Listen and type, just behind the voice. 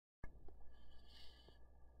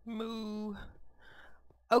Moo.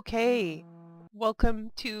 Okay,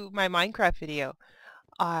 welcome to my Minecraft video.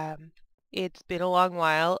 Um, it's been a long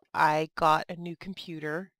while. I got a new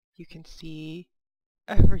computer. You can see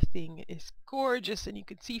everything is gorgeous and you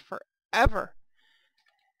can see forever.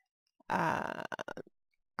 Uh,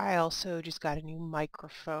 I also just got a new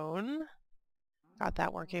microphone. Got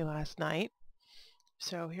that working last night.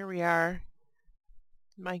 So here we are,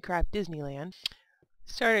 Minecraft Disneyland.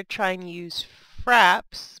 Started trying to use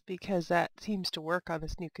Fraps because that seems to work on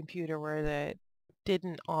this new computer where that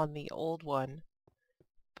didn't on the old one.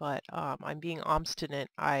 But I'm being obstinate.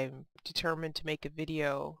 I'm determined to make a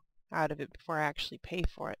video out of it before I actually pay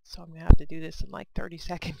for it. So I'm going to have to do this in like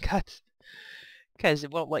 30-second cuts because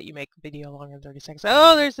it won't let you make a video longer than 30 seconds.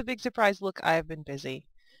 Oh, there's a big surprise. Look, I've been busy.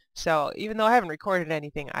 So even though I haven't recorded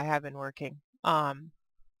anything, I have been working.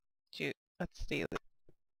 Shoot, let's see.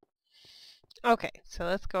 Okay, so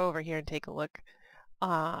let's go over here and take a look.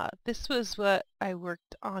 This was what I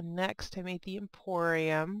worked on next. I made the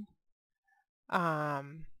Emporium. So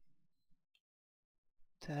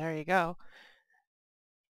there you go.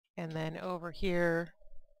 And then over here,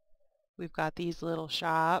 we've got these little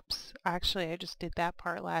shops. Actually, I just did that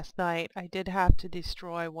part last night. I did have to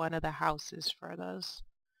destroy one of the houses for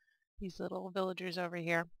these little villagers over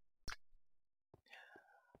here.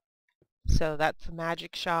 So that's the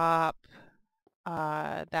magic shop.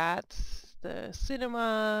 That's the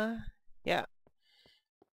cinema. Yeah.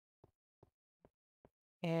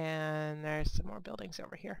 And there's some more buildings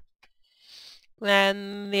over here.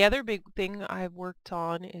 Then the other big thing I've worked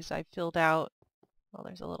on is I filled out, well,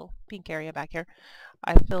 there's a little pink area back here.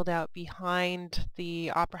 I filled out behind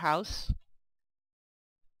the Opera House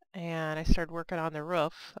and I started working on the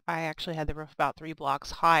roof. I actually had the roof about 3 blocks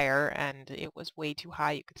higher and it was way too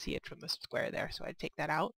high. You could see it from the square there, so I'd take that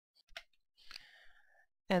out.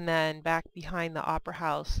 And then back behind the Opera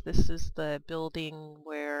House, this is the building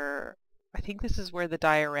where, I think this is where the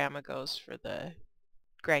diorama goes for the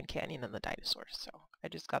Grand Canyon and the dinosaurs. So I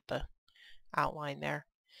just got the outline there.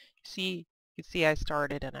 You can see I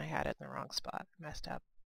started and I had it in the wrong spot. Messed up.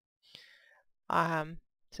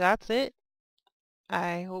 So that's it.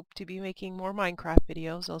 I hope to be making more Minecraft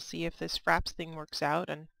videos. I'll see if this Fraps thing works out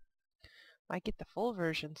and might get the full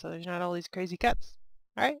version so there's not all these crazy cuts.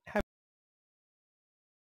 Alright,